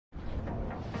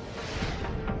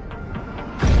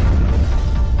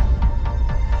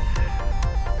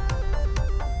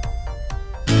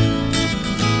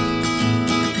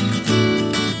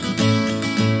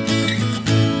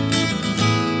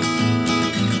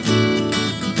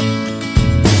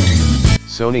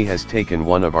Sony has taken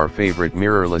one of our favorite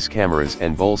mirrorless cameras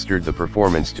and bolstered the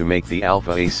performance to make the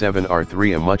Alpha A7R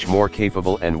III a much more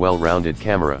capable and well-rounded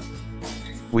camera.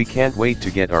 We can't wait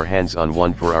to get our hands on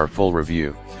one for our full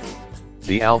review.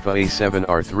 The Alpha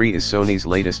A7R III is Sony's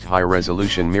latest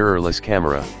high-resolution mirrorless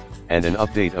camera, and an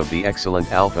update of the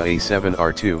excellent Alpha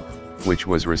A7R II, which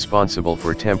was responsible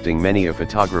for tempting many a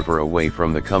photographer away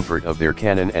from the comfort of their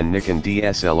Canon and Nikon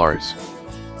DSLRs.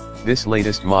 This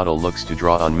latest model looks to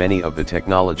draw on many of the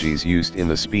technologies used in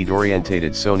the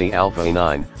speed-orientated Sony Alpha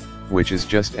A9, which is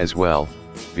just as well,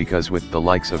 because with the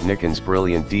likes of Nikon's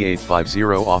brilliant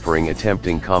D850 offering a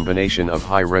tempting combination of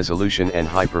high resolution and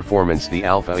high performance, the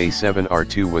Alpha A7R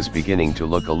II was beginning to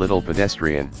look a little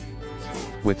pedestrian.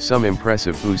 With some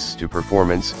impressive boosts to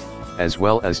performance, as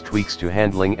well as tweaks to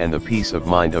handling and the peace of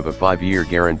mind of a 5-year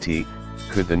guarantee,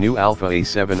 could the new Alpha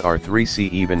A7R III see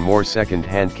even more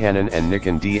second-hand Canon and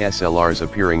Nikon DSLRs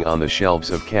appearing on the shelves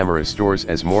of camera stores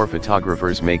as more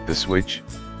photographers make the switch?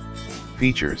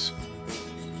 Features: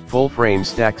 full-frame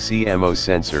stacked CMOS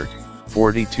sensor,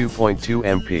 42.2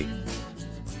 MP,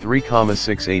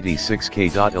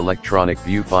 3,686K. Electronic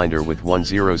viewfinder with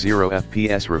 100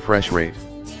 fps refresh rate,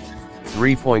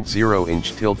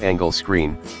 3.0-inch tilt-angle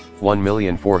screen,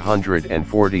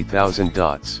 1,440,000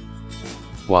 dots.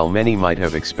 While many might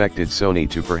have expected Sony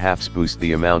to perhaps boost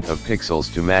the amount of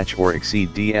pixels to match or exceed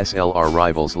DSLR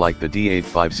rivals like the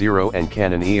D850 and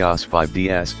Canon EOS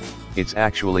 5DS, it's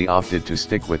actually opted to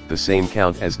stick with the same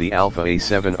count as the Alpha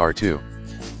A7R II.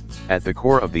 At the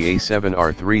core of the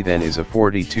A7R III then is a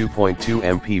 42.2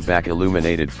 MP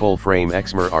back-illuminated full-frame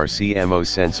XMIRR CMOS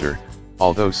sensor,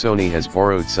 although Sony has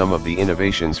borrowed some of the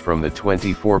innovations from the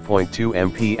 24.2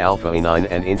 MP Alpha A9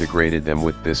 and integrated them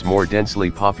with this more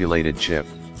densely populated chip.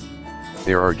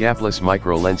 There are gapless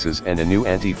micro lenses and a new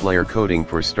anti-flare coating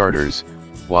for starters,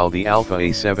 while the Alpha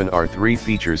A7R III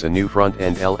features a new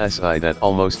front-end LSI that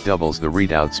almost doubles the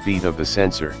readout speed of the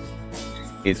sensor.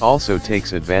 It also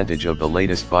takes advantage of the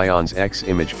latest Bionz X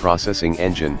image processing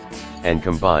engine, and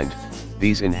combined,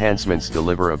 these enhancements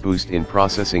deliver a boost in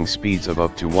processing speeds of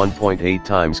up to 1.8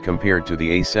 times compared to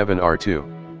the A7R II.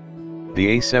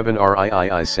 The A7R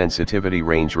III's sensitivity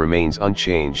range remains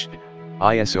unchanged,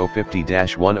 ISO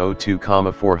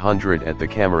 50-102,400 at the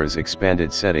camera's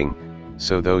expanded setting,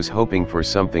 so those hoping for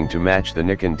something to match the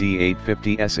Nikon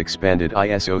D850's expanded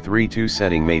ISO 32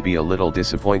 setting may be a little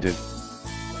disappointed.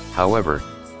 However,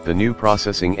 the new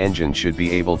processing engine should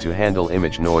be able to handle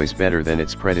image noise better than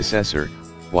its predecessor,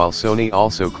 while Sony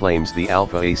also claims the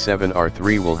Alpha A7R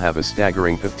III will have a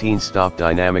staggering 15-stop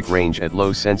dynamic range at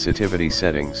low sensitivity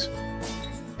settings.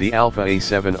 The Alpha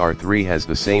A7R III has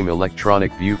the same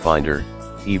electronic viewfinder,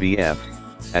 EVF,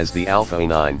 as the Alpha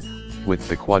A9, with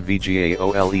the quad VGA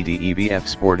OLED EVF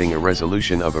sporting a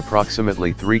resolution of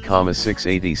approximately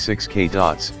 3,686K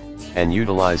dots, and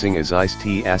utilizing a Zeiss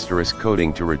T**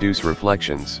 coating to reduce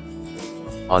reflections.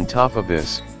 On top of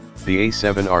this, the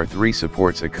A7R III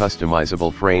supports a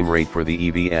customizable frame rate for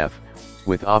the EVF,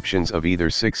 with options of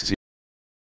either 60